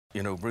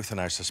You know, Ruth and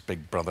I are such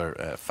Big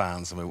Brother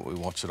fans, and we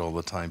watch it all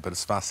the time, but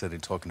it's fascinating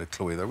talking to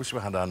Chloe. I wish we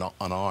had an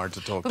hour to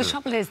talk to Well, the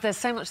trouble is, there's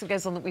so much that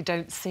goes on that we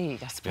don't see,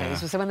 I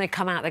suppose. Yeah. So when they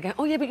come out, they go,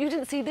 oh, yeah, but you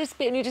didn't see this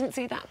bit and you didn't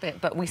see that bit.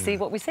 But we see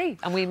what we see,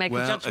 and we make a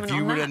judgment on that. Well, if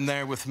you were in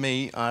there with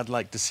me, I'd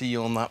like to see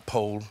you on that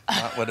pole.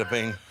 That would have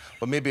been...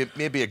 Well, maybe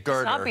a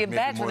girder. So I'd be in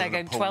bed when they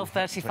go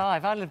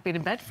 12:35. I'd have been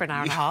in bed for an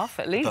hour and a half,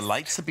 at least. The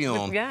lights would be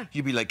on. Yeah.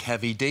 You'd be like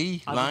Heavy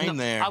D, lying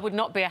there. I would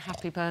not be a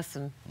happy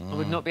person. I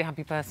would not be a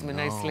happy person with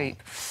no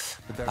sleep.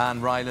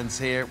 And Rylan's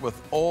here with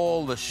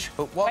all the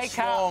What's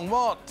wrong?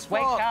 What?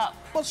 Wake up.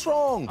 What's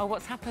wrong? Oh,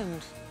 what's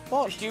happened?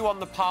 What? Just you on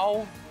the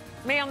pole.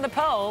 Me on the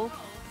pole?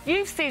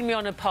 You've seen me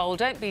on a pole.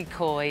 Don't be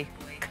coy.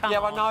 Come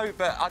on. I know,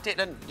 but I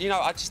didn't... You know,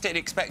 I just didn't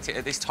expect it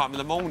at this time of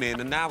the morning,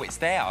 and now it's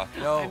there.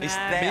 No, it's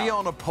there. Me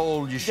on a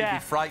pole, you should be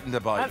frightened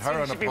about. That's Her on a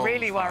pole. You should be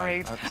really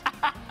worried.